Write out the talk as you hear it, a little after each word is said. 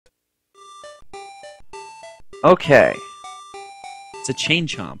Okay. It's a chain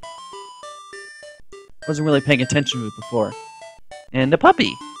chomp. Wasn't really paying attention to it before. And a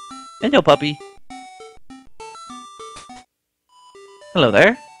puppy. Hello, puppy. Hello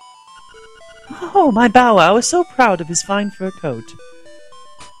there. Oh, my Bow Wow is so proud of his fine fur coat.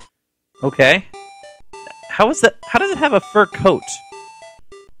 Okay. How is that? How does it have a fur coat?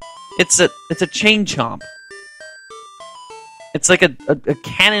 It's a chain chomp. It's like a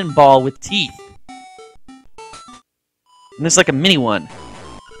cannonball with teeth. And there's like a mini one.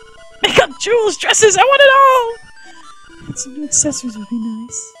 Makeup, jewels, dresses, I want it all! And some new accessories would be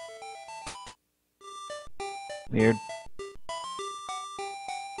nice. Weird.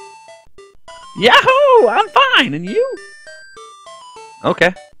 Yahoo! I'm fine, and you?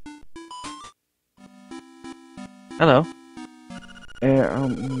 Okay. Hello.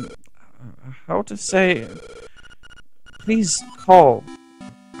 How to say... Please call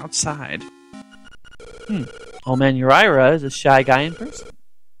outside. Old man Uraira is a shy guy in person.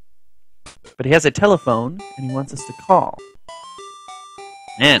 But he has a telephone, and he wants us to call.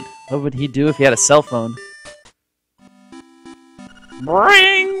 Man, what would he do if he had a cell phone?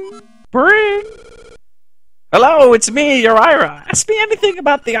 Bring! Bring! Hello, it's me, Uraira. Ask me anything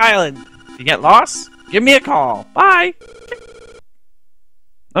about the island. If you get lost, give me a call. Bye!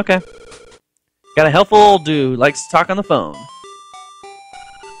 Okay. Got a helpful old dude, likes to talk on the phone.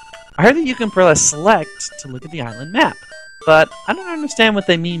 I heard that you can press select to look at the island map, but I don't understand what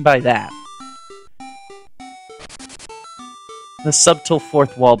they mean by that. The subtle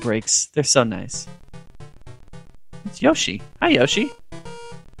fourth wall breaks. They're so nice. It's Yoshi. Hi, Yoshi.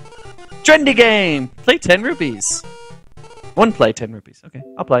 Trendy game! Play 10 rupees. One play, 10 rupees. Okay,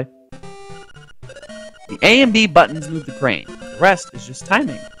 I'll play. The A and B buttons move the crane. The rest is just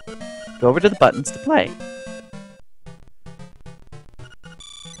timing. Go over to the buttons to play.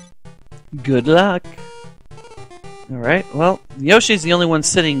 Good luck. Alright, well, Yoshi's the only one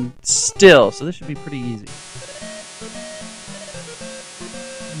sitting still, so this should be pretty easy.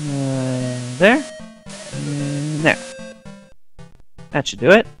 There. And there. That should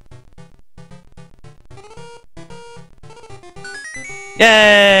do it.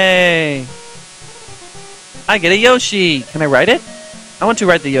 Yay! I get a Yoshi! Can I ride it? I want to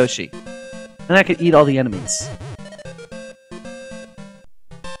ride the Yoshi. Then I could eat all the enemies.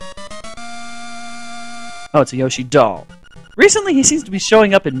 Oh, it's a Yoshi doll. Recently, he seems to be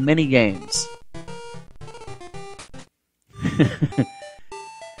showing up in many games. I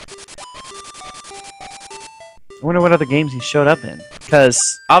wonder what other games he showed up in.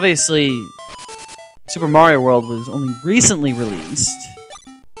 Because, obviously, Super Mario World was only recently released.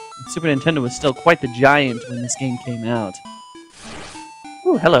 Super Nintendo was still quite the giant when this game came out.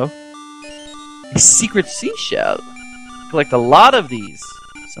 Ooh, hello. A secret seashell. Collect a lot of these.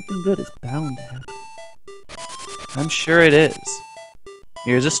 Something good is bound to happen. I'm sure it is.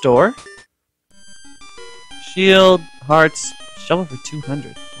 Here's a store. Shield, hearts, shovel for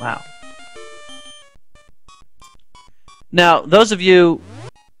 200. Wow. Now, those of you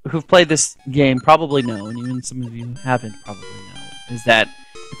who've played this game probably know, and even some of you who haven't probably know, is that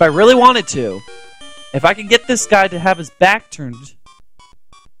if I really wanted to, if I could get this guy to have his back turned,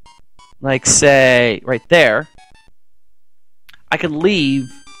 like, say, right there, I could leave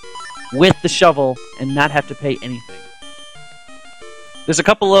with the shovel and not have to pay anything. There's a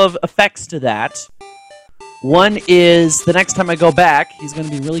couple of effects to that. One is, the next time I go back, he's going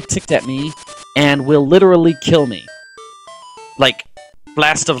to be really ticked at me and will literally kill me. Like,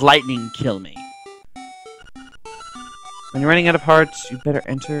 blast of lightning kill me. When you're running out of hearts, you better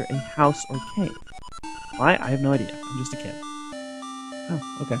enter a house or cave. Why? I have no idea. I'm just a kid.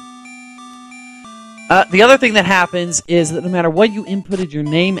 Oh, okay. The other thing that happens is that no matter what you inputted your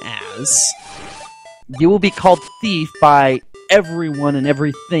name as, you will be called Thief by everyone and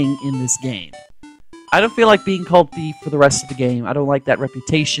everything in this game. I don't feel like being called Thief for the rest of the game. I don't like that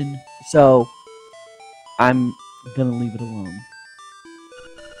reputation, so I'm gonna leave it alone.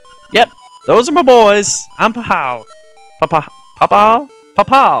 Yep, those are my boys. I'm Papow. Papow?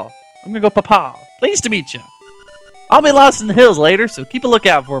 Papow. I'm gonna go Papow. Pleased to meet you. I'll be lost in the hills later, so keep a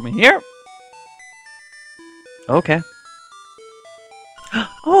lookout for me here. Okay.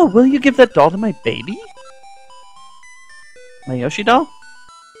 Oh, will you give that doll to my baby? My Yoshi doll?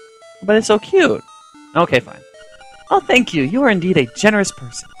 But it's so cute. Okay, fine. Oh, thank you. You are indeed a generous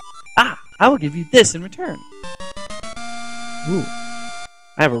person. Ah, I will give you this in return. Ooh.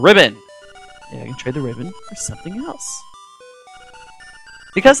 I have a ribbon. Yeah, I can trade the ribbon for something else.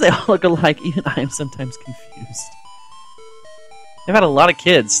 Because they all look alike, even I am sometimes confused. They've had a lot of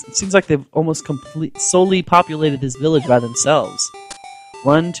kids. It seems like they've almost solely populated this village by themselves.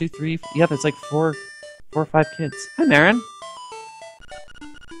 1, 2, 3... Yeah, there's like four 4 or 5 kids. Hi, Marin.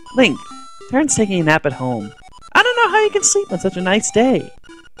 Link, Taryn's taking a nap at home. I don't know how you can sleep on such a nice day.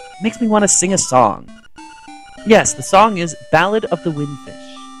 It makes me want to sing a song. Yes, the song is Ballad of the Windfish.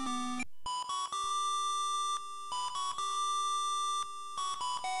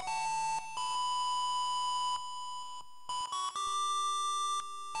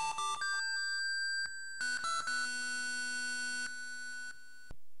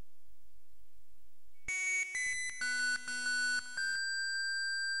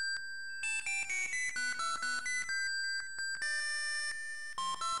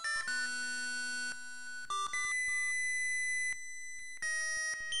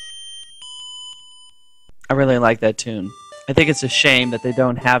 I really like that tune. I think it's a shame that they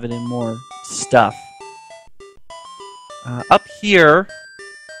don't have it in more stuff. Up here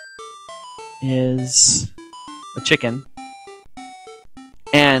is a chicken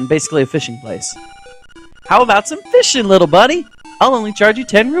and basically a fishing place. How about some fishing, little buddy? I'll only charge you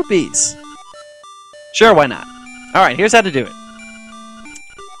 10 rupees. Sure, why not? Alright, here's how to do it.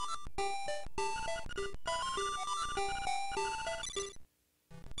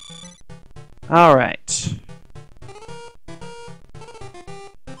 Alright.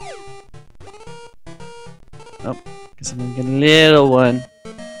 Oh, guess I'm gonna get a little one.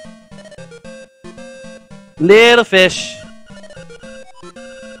 Little fish.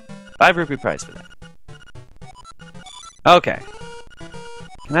 5 rupee price for that. Okay.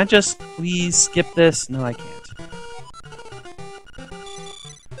 Can I just please skip this? No, I can't.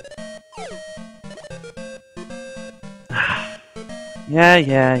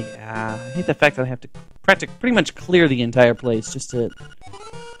 Yeah. I hate the fact that I have to pretty much clear the entire place just to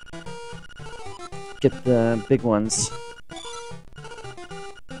get the big ones.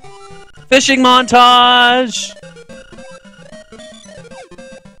 Fishing montage!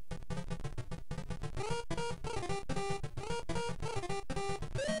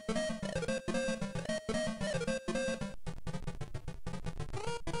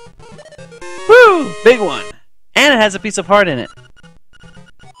 Woo! Big one! And it has a piece of heart in it.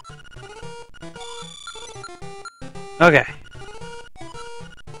 Okay.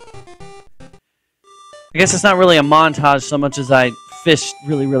 I guess it's not really a montage so much as I fished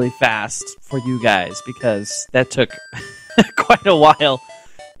really, really fast for you guys, because that took quite a while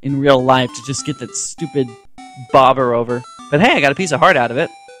in real life to just get that stupid bobber over. But hey, I got a piece of heart out of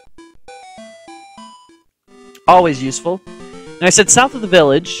it. Always useful. Now I said south of the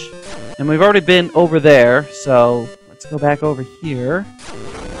village, and we've already been over there, so let's go back over here.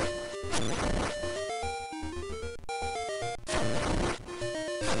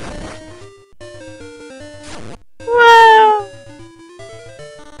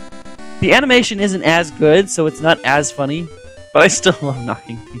 The animation isn't as good, so it's not as funny, but I still love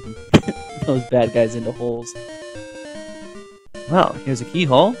knocking those bad guys into holes. Well, here's a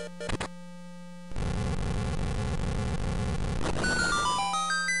keyhole.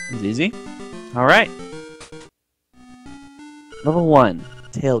 It was easy. Alright. Level 1,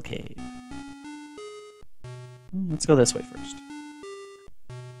 Tail Cave. Let's go this way first.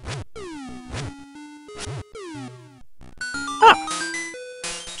 Ah!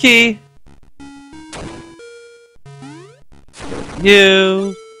 Key!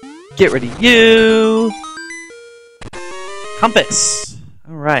 You. Get rid of you. Compass.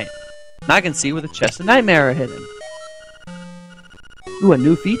 Alright. Now I can see where the chest of nightmare are hidden. Ooh, a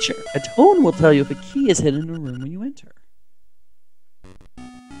new feature. A tone will tell you if a key is hidden in a room when you enter.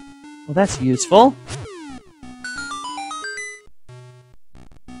 Well, that's useful.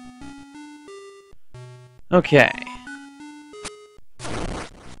 Okay.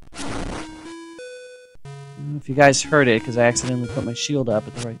 I don't know if you guys heard it, because I accidentally put my shield up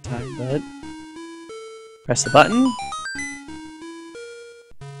at the right time, but... Press the button.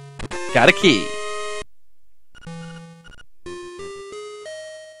 Got a key.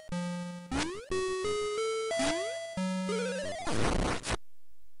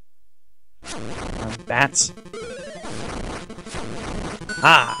 Bats.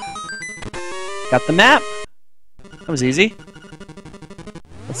 Ah! Got the map! That was easy.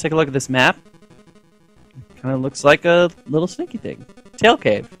 Let's take a look at this map. Kind of looks like a little sneaky thing. Tail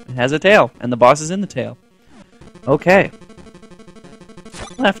cave. It has a tail, and the boss is in the tail. Okay.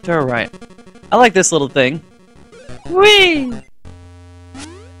 Left or right? I like this little thing. Whee!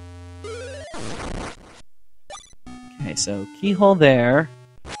 Okay, so keyhole there.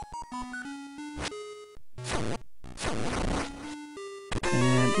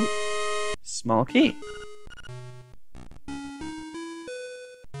 And small key.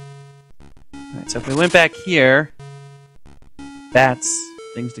 Alright, so if we went back here, bats,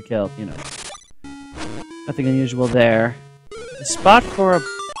 things to kill, you know. Nothing unusual there. A spot for a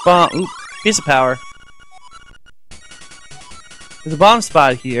bomb. Ooh, piece of power. There's a bomb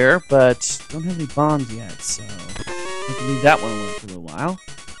spot here, but don't have any bombs yet, so I have to leave that one alone for a little while.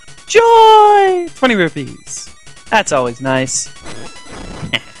 Joy! 20 rupees. That's always nice.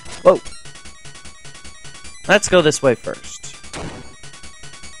 Whoa. Let's go this way first.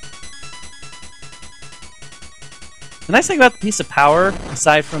 The nice thing about the piece of power,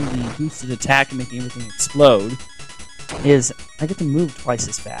 aside from the boosted attack and making everything explode, is I get to move twice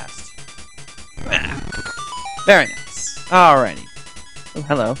as fast. Very nice. Alrighty. Oh,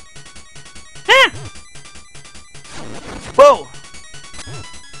 hello. Ah! Whoa!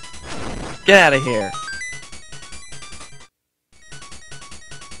 Get out of here.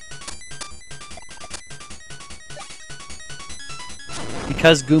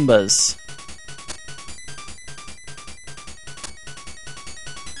 Because Goombas.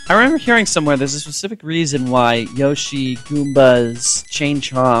 I remember hearing somewhere there's a specific reason why Yoshi, Goombas, Chain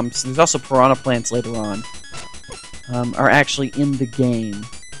Chomps, there's also Piranha Plants later on, are actually in the game.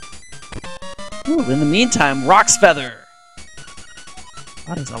 Ooh, in the meantime, Rock's Feather!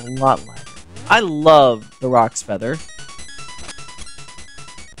 That is a lot lighter. I love the Rock's Feather.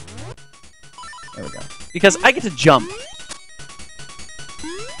 There we go. Because I get to jump.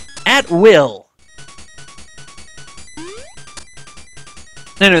 At will.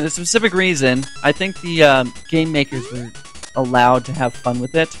 No, there's a specific reason. I think the game makers were allowed to have fun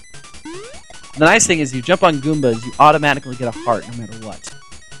with it. The nice thing is you jump on Goombas, you automatically get a heart no matter what.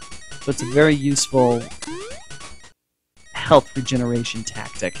 So it's a very useful health regeneration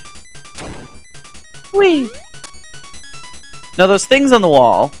tactic. Whee! Now those things on the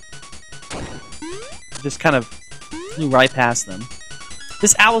wall, just kind of flew right past them.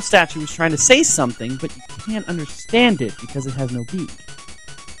 This owl statue was trying to say something, but you can't understand it because it has no beak.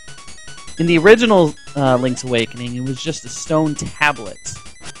 In the original Link's Awakening, it was just a stone tablet.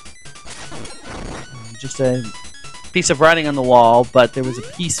 Just a piece of writing on the wall, but there was a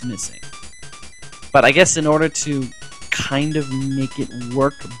piece missing. But I guess in order to kind of make it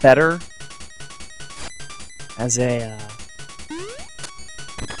work better as a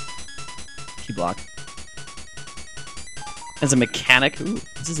key block, as a mechanic. Ooh,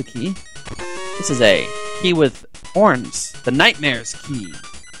 this is a key. This is a key with horns. The Nightmare's key.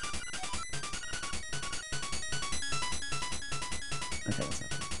 Okay, that's not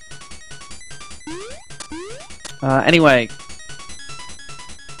good. Anyway,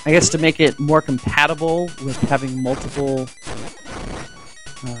 I guess to make it more compatible with having multiple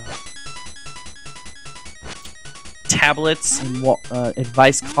tablets and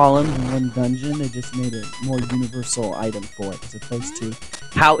advice columns in one dungeon, they just made a more universal item for it, as opposed to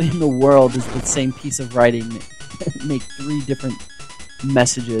how in the world does the same piece of writing make 3 different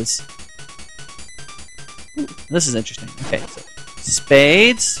messages. Ooh, this is interesting. Okay, so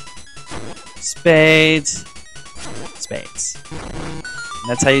spades, spades, spades. And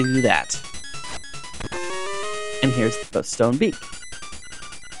that's how you do that. And here's the stone beak.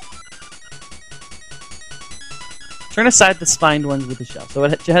 Turn aside the spined ones with the shell. So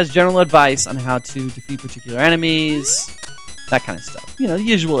it has general advice on how to defeat particular enemies, that kind of stuff. You know, the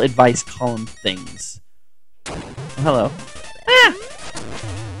usual advice column things. Oh, hello. Ah!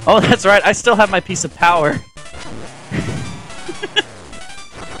 Oh, that's right, I still have my piece of power.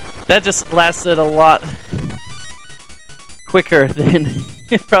 That just lasted a lot quicker than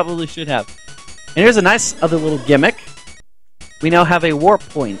it probably should have. And here's a nice other little gimmick. We now have a warp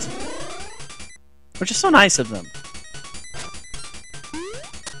point, which is so nice of them.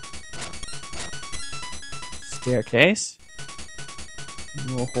 Staircase. A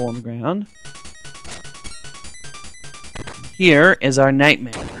little hole in the ground. Here is our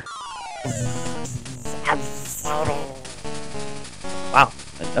nightmare. Wow,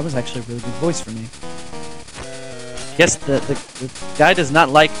 that was actually a really good voice for me. Yes, the guy does not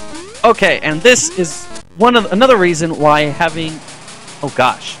like... Okay, and this is another reason why having... Oh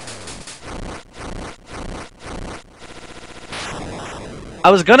gosh. I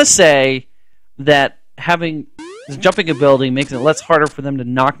was gonna say that having this jumping ability makes it less harder for them to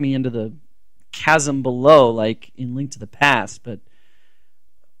knock me into the chasm below, like in Link to the Past, but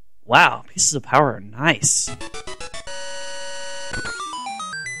wow, pieces of power are nice.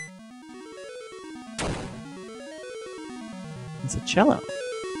 It's a cello.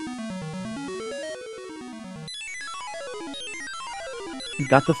 We've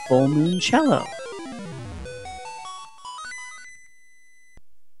got the full moon cello.